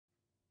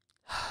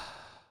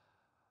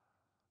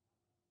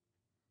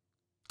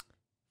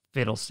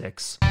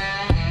Fiddlesticks.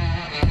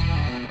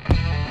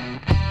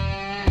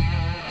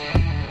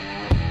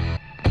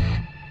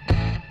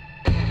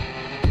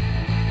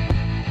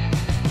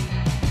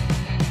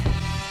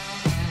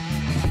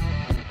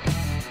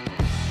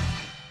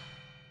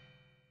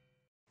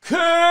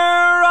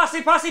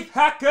 Grossi Posse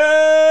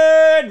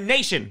Packer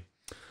Nation.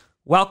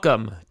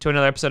 Welcome to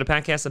another episode of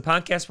Packcast, the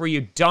podcast where you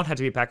don't have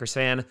to be a Packers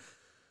fan,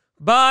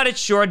 but it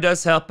sure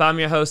does help. I'm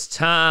your host,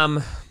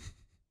 Tom.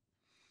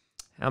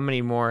 How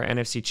many more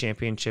NFC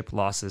Championship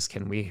losses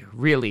can we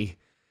really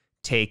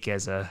take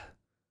as a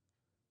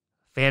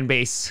fan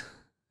base,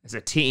 as a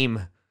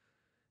team,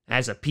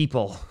 as a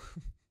people?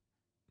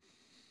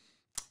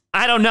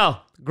 I don't know.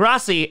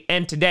 Grossi,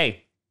 and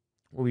today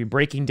we'll be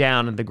breaking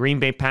down the Green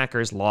Bay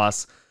Packers'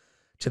 loss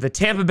to the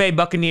Tampa Bay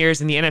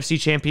Buccaneers in the NFC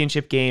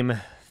Championship game,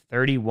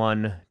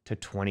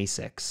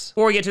 31-26.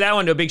 Before we get to that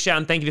one, a big shout out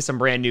and thank you to some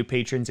brand new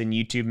patrons and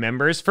YouTube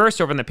members.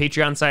 First, over on the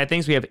Patreon side of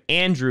things, we have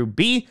Andrew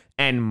B.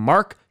 and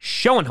Mark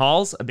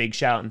Schoenhals. A big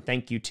shout out and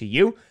thank you to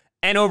you.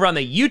 And over on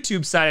the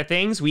YouTube side of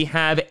things, we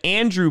have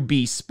Andrew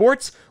B.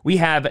 Sports, we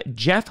have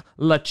Jeff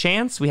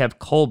LaChance, we have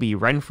Colby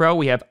Renfro,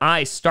 we have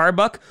I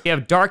Starbuck, we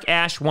have Dark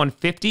Ash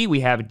 150, we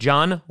have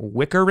John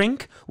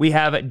Wickerink, we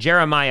have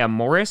Jeremiah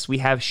Morris, we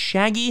have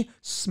Shaggy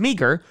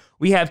Smeager,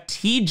 we have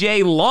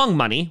TJ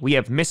Longmoney, we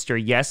have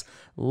Mr. Yes,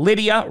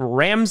 Lydia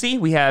Ramsey,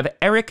 we have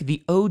Eric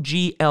the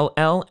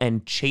OGLL,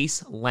 and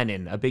Chase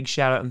Lennon. A big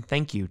shout out and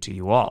thank you to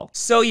you all.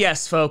 So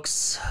yes,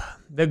 folks,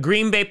 the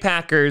Green Bay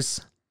Packers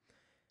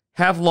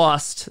have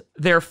lost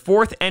their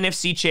fourth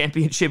NFC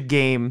Championship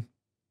game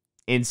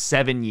in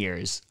 7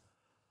 years.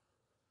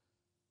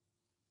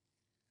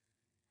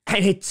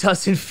 And it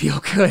doesn't feel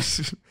good.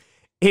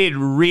 It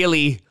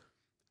really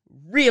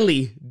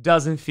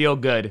doesn't feel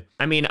good.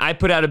 I mean, I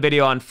put out a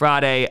video on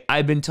Friday.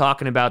 I've been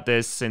talking about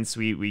this since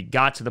we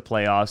got to the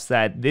playoffs,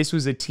 that this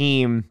was a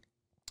team,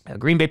 a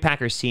Green Bay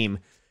Packers team,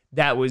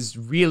 that was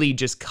really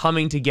just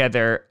coming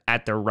together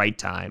at the right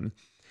time,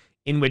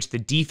 in which the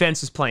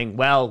defense was playing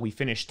well. We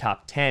finished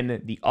top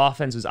 10. The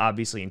offense was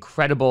obviously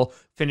incredible,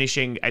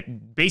 finishing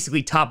at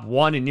basically top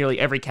 1 in nearly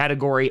every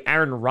category.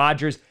 Aaron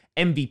Rodgers,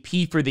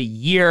 MVP for the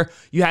year.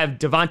 You have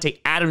Devontae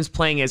Adams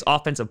playing as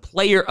Offensive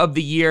Player of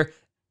the Year.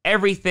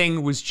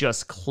 Everything was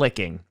just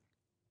clicking.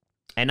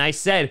 And I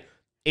said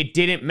it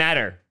didn't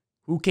matter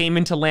who came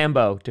into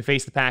Lambeau to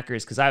face the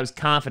Packers because I was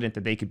confident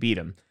that they could beat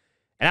them.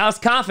 And I was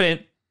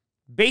confident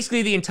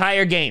basically the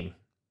entire game.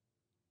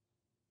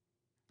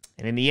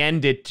 And in the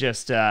end, it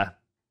just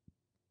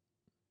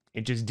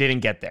didn't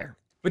get there.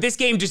 But this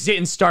game just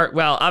didn't start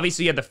well.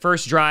 Obviously, you had the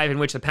first drive in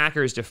which the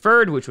Packers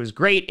deferred, which was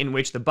great, in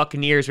which the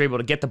Buccaneers were able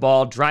to get the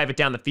ball, drive it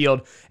down the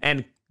field,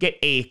 and get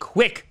a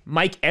quick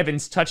Mike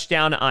Evans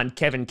touchdown on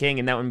Kevin King,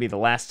 and that would be the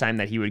last time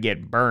that he would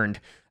get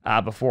burned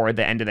before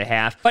the end of the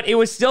half. But it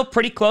was still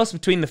pretty close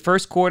between the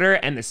first quarter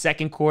and the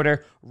second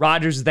quarter.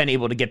 Rodgers was then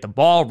able to get the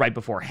ball right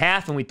before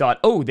half, and we thought,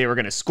 oh, they were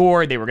going to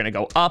score, they were going to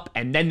go up,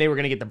 and then they were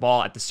going to get the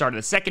ball at the start of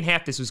the second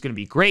half. This was going to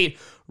be great.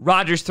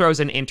 Rodgers throws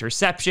an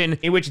interception,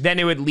 in which then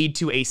it would lead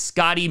to a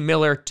Scotty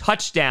Miller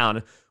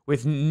touchdown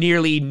with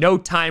nearly no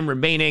time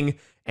remaining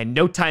and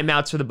no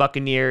timeouts for the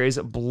Buccaneers,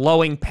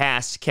 blowing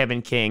past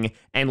Kevin King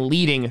and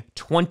leading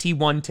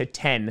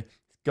 21-10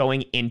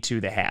 going into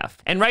the half.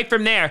 And right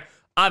from there,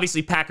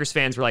 obviously, Packers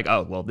fans were like,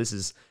 oh, well, this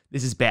is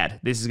bad.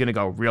 This is going to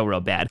go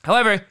real bad.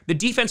 However, the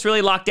defense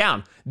really locked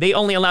down. They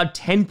only allowed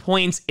 10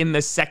 points in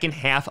the second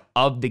half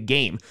of the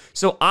game.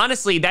 So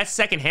honestly, that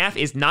second half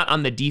is not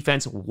on the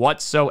defense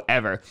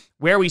whatsoever.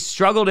 Where we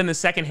struggled in the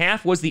second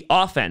half was the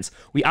offense.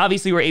 We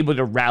obviously were able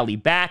to rally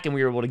back, and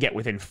we were able to get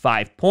within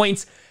 5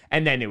 points.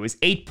 And then it was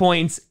 8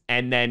 points,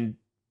 and then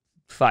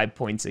 5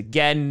 points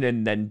again,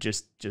 and then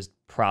just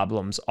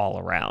problems all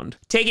around.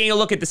 Taking a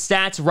look at the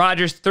stats,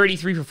 Rodgers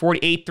 33 for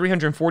 48,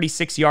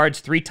 346 yards,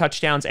 3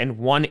 touchdowns, and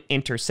 1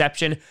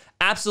 interception.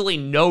 Absolutely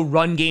no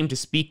run game to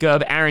speak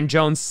of. Aaron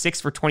Jones, 6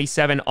 for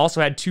 27,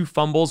 also had 2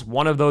 fumbles.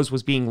 One of those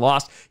was being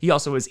lost. He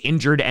also was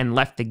injured and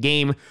left the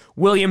game.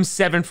 Williams,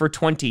 7 for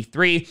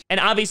 23. And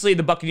obviously,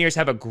 the Buccaneers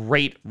have a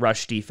great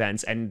rush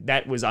defense, and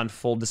that was on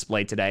full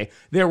display today.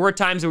 There were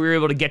times where we were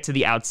able to get to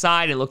the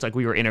outside. It looked like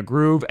we were in a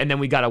groove, and then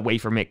we got away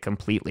from it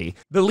completely.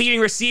 The leading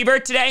receiver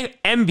today,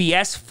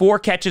 MVS, 4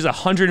 catches,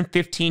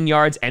 115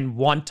 yards, and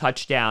 1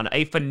 touchdown.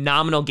 A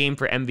phenomenal game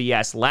for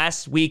MVS.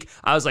 Last week,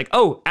 I was like,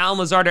 oh, Allen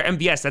Lazard or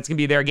MVS, that's going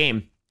to be their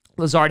game.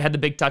 Lazard had the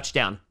big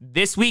touchdown.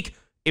 This week,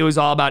 it was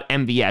all about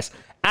MVS.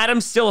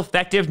 Adams still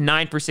effective,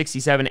 9 for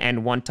 67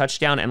 and 1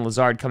 touchdown, and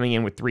Lazard coming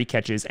in with 3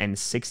 catches and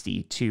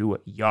 62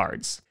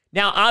 yards.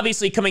 Now,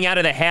 obviously, coming out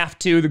of the half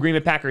two, the Green Bay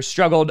Packers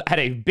struggled, had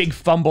a big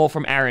fumble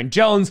from Aaron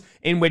Jones,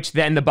 in which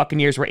then the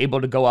Buccaneers were able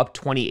to go up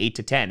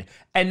 28-10.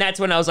 And that's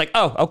when I was like,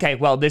 oh, okay,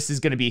 well, this is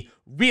going to be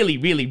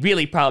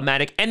really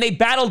problematic. And they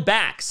battled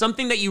back,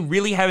 something that you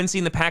really haven't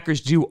seen the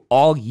Packers do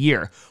all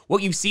year.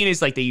 What you've seen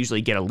is like they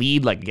usually get a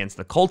lead, like against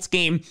the Colts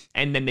game,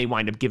 and then they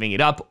wind up giving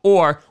it up.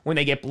 Or when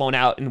they get blown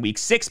out in week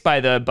 6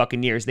 by the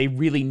Buccaneers, they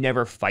really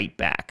never fight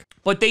back.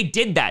 But they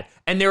did that,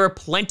 and there were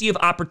plenty of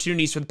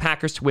opportunities for the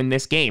Packers to win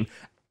this game.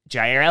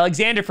 Jair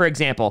Alexander, for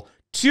example,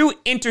 2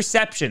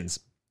 interceptions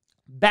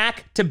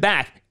back to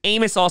back.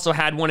 Amos also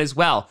had one as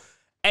well.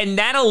 And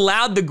that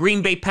allowed the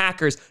Green Bay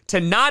Packers to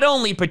not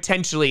only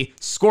potentially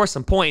score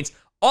some points,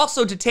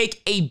 also to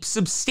take a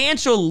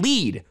substantial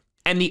lead.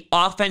 And the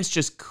offense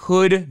just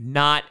could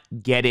not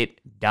get it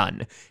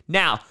done.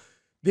 Now,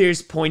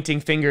 there's pointing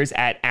fingers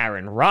at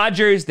Aaron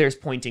Rodgers. There's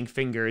pointing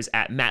fingers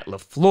at Matt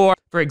LaFleur.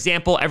 For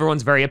example,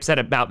 everyone's very upset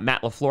about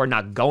Matt LaFleur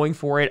not going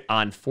for it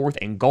on 4th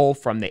and goal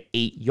from the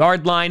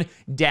 8-yard line,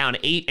 down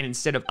 8, and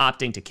instead of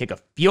opting to kick a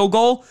field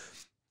goal.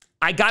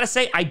 I gotta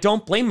say, I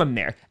don't blame him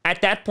there.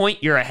 At that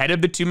point, you're ahead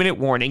of the 2-minute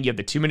warning. You have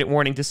the 2-minute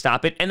warning to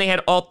stop it, and they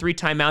had all 3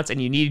 timeouts,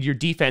 and you needed your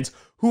defense,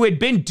 who had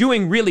been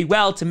doing really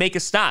well, to make a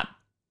stop.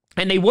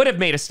 And they would have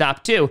made a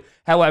stop too.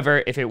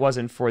 However, if it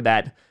wasn't for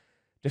that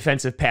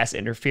defensive pass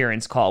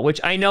interference call, which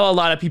I know a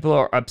lot of people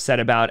are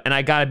upset about, and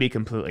I gotta be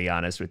completely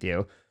honest with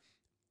you.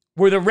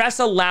 Were the refs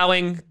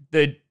allowing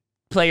the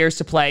players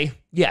to play?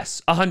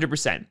 Yes,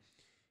 100%.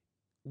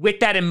 With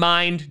that in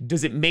mind,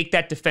 does it make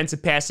that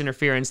defensive pass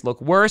interference look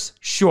worse?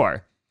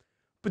 Sure.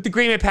 But the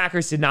Green Bay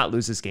Packers did not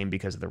lose this game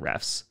because of the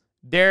refs.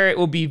 There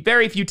will be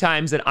very few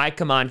times that I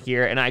come on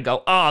here and I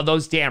go, oh,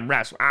 those damn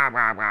refs.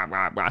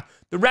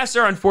 The refs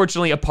are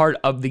unfortunately a part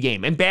of the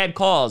game, and bad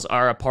calls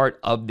are a part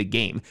of the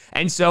game.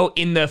 And so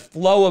in the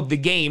flow of the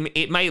game,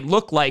 it might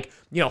look like,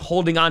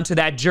 holding on to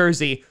that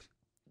jersey,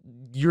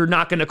 you're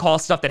not going to call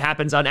stuff that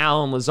happens on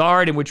Allen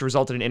Lazard, in which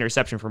resulted in an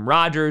interception from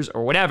Rodgers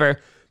or whatever.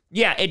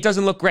 Yeah, it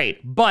doesn't look great.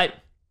 But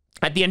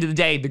at the end of the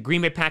day, the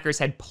Green Bay Packers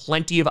had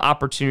plenty of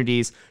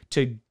opportunities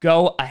to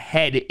go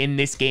ahead in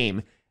this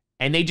game,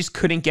 and they just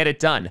couldn't get it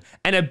done.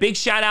 And a big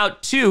shout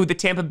out to the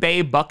Tampa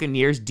Bay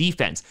Buccaneers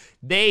defense.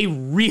 They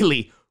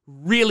really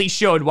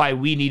showed why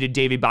we needed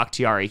David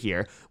Bakhtiari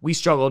here. We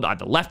struggled on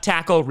the left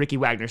tackle, Ricky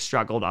Wagner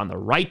struggled on the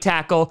right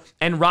tackle,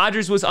 and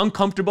Rodgers was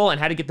uncomfortable and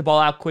had to get the ball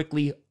out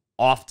quickly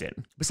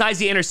often. Besides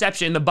the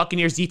interception, the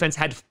Buccaneers defense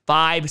had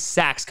 5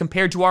 sacks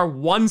compared to our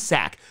 1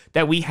 sack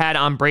that we had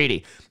on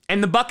Brady.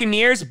 And the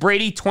Buccaneers,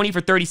 Brady, 20 for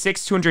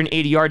 36,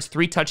 280 yards,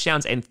 3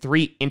 touchdowns, and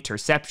 3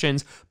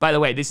 interceptions. By the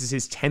way, this is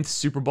his 10th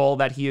Super Bowl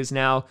that he is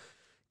now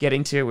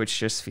getting to, which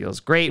just feels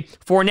great.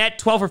 Fournette,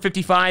 12 for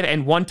 55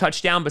 and 1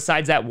 touchdown.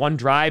 Besides that one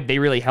drive, they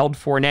really held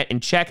Fournette in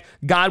check.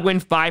 Godwin,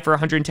 5 for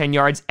 110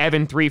 yards.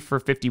 Evan, 3 for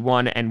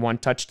 51 and 1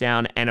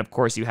 touchdown. And of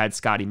course, you had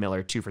Scotty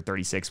Miller, 2 for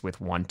 36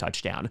 with 1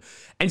 touchdown.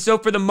 And so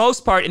for the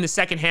most part, in the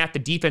second half, the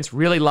defense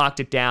really locked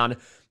it down.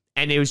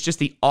 And it was just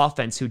the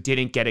offense who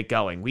didn't get it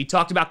going. We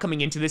talked about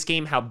coming into this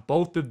game how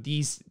both of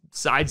these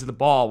sides of the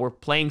ball were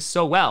playing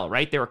so well,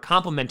 right? They were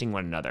complementing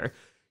one another.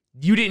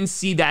 You didn't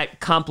see that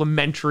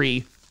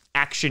complementary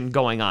action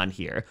going on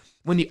here.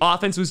 When the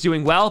offense was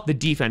doing well, the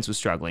defense was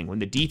struggling. When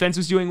the defense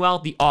was doing well,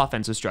 the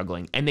offense was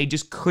struggling. And they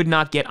just could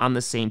not get on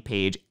the same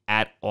page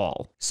at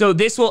all. So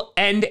this will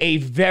end a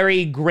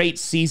very great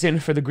season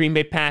for the Green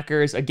Bay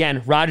Packers.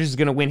 Again, Rodgers is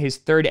going to win his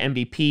 3rd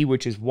MVP,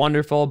 which is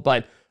wonderful.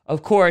 But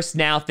of course,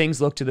 now things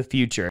look to the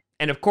future.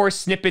 And of course,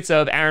 snippets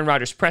of Aaron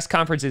Rodgers' press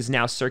conferences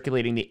now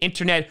circulating the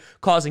internet,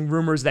 causing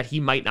rumors that he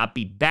might not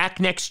be back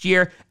next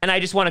year. And I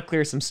just want to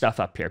clear some stuff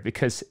up here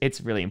because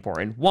it's really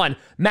important. 1,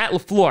 Matt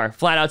LaFleur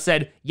flat out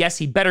said, yes,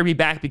 he better be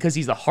back because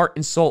he's the heart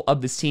and soul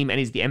of this team and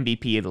he's the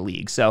MVP of the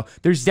league. So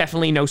there's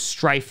definitely no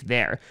strife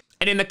there.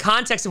 And in the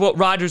context of what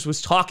Rodgers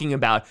was talking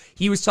about,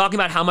 he was talking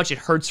about how much it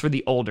hurts for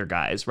the older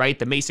guys, right?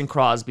 The Mason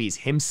Crosbys,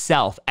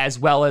 himself, as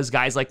well as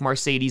guys like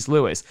Mercedes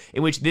Lewis,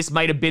 in which this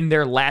might have been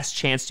their last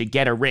chance to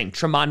get a ring.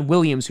 Tramon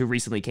Williams, who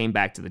recently came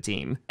back to the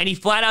team. And he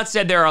flat out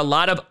said there are a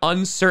lot of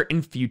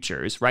uncertain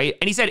futures, right?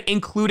 And he said,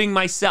 including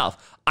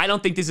myself. I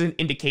don't think this is an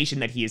indication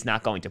that he is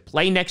not going to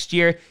play next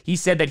year. He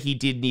said that he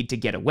did need to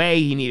get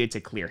away. He needed to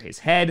clear his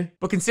head.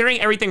 But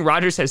considering everything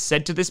Rodgers has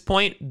said to this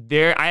point,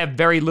 I have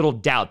very little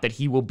doubt that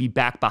he will be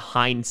back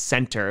behind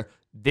center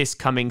this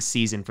coming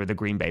season for the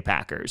Green Bay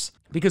Packers.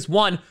 Because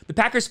 1, the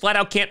Packers flat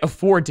out can't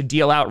afford to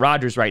deal out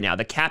Rodgers right now.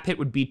 The cap hit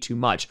would be too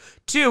much.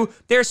 2,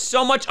 there's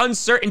so much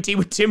uncertainty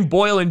with Tim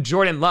Boyle and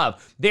Jordan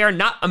Love. They are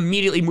not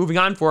immediately moving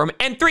on for him.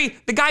 And 3,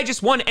 the guy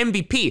just won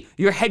MVP.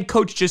 Your head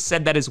coach just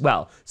said that as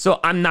well. So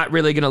I'm not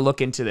really going to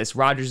look into this.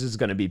 Rodgers is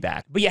going to be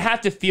back. But you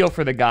have to feel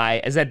for the guy,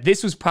 as that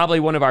this was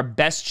probably one of our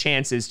best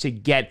chances to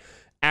get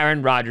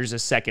Aaron Rodgers a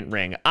 2nd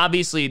ring.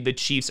 Obviously, the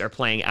Chiefs are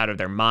playing out of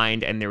their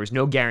mind, and there was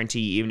no guarantee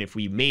even if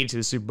we made it to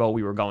the Super Bowl,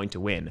 we were going to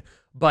win.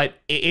 But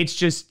it's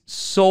just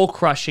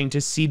soul-crushing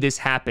to see this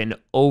happen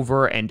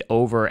over and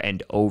over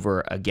and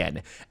over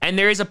again. And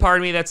there is a part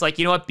of me that's like,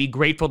 you know what, be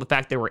grateful the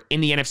fact that we're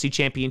in the NFC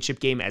Championship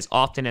game as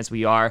often as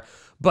we are.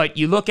 But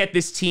you look at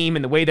this team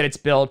and the way that it's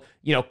built,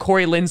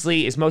 Corey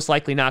Linsley is most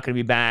likely not going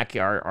to be back,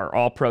 our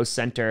all-pro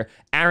center.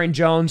 Aaron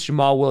Jones,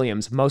 Jamal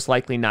Williams, most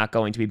likely not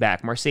going to be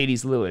back.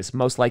 Mercedes Lewis,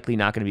 most likely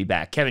not going to be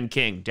back. Kevin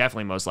King,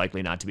 definitely most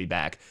likely not to be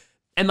back.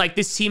 And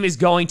this team is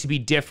going to be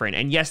different.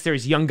 And yes,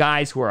 there's young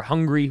guys who are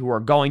hungry, who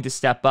are going to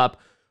step up.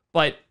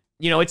 But,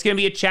 it's going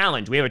to be a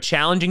challenge. We have a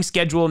challenging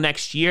schedule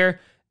next year.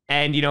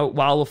 And,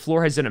 while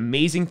LaFleur has done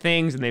amazing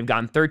things and they've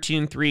gone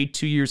 13-3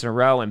 2 years in a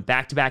row and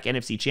back-to-back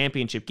NFC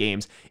championship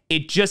games,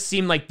 it just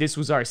seemed like this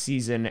was our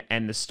season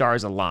and the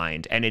stars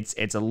aligned. And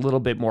it's a little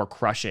bit more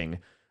crushing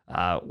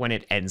when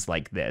it ends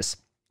like this.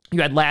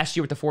 You had last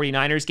year with the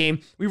 49ers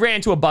game, we ran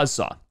into a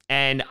buzzsaw,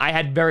 and I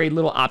had very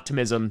little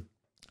optimism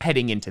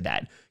heading into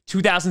that.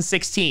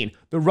 2016,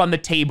 the run the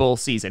table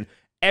season.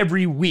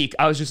 Every week,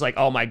 I was just like,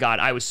 oh my God,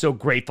 I was so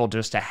grateful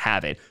just to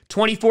have it.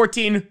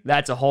 2014,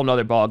 that's a whole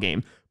nother ball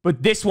game.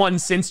 But this one,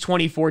 since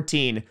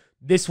 2014,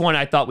 this one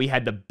I thought we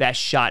had the best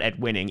shot at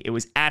winning. It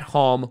was at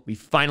home. We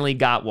finally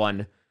got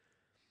one.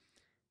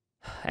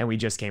 And we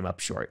just came up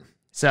short.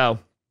 So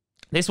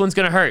this one's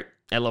going to hurt.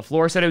 And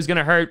LaFleur said it was going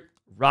to hurt.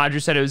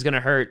 Rodgers said it was going to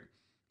hurt.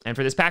 And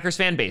for this Packers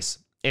fan base,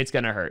 it's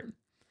going to hurt.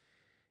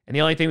 And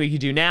the only thing we can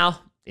do now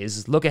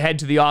is look ahead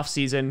to the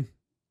offseason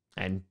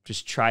and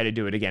just try to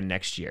do it again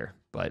next year.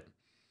 But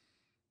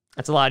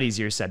that's a lot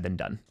easier said than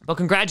done. Well,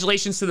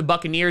 congratulations to the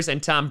Buccaneers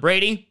and Tom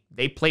Brady.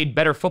 They played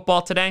better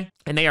football today,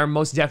 and they are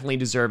most definitely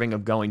deserving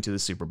of going to the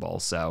Super Bowl.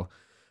 So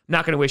I'm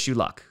not going to wish you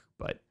luck,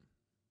 but,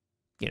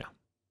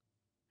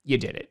 you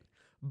did it.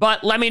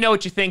 But let me know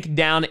what you think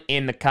down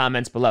in the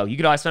comments below. You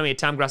can always find me at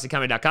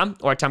TomGrossiComedy.com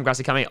or at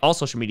TomGrossiComedy, all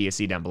social media,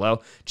 see down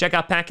below. Check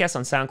out podcasts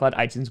on SoundCloud,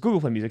 iTunes,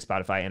 Google Play Music,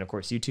 Spotify, and of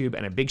course YouTube.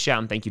 And a big shout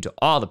and thank you to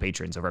all the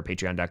patrons over at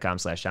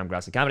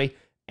patreon.com/TomGrossiComedy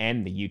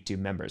and the YouTube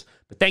members.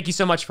 But thank you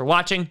so much for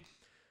watching.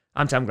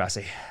 I'm Tom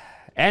Grossi.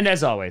 And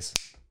as always,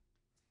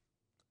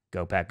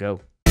 go Pack, go.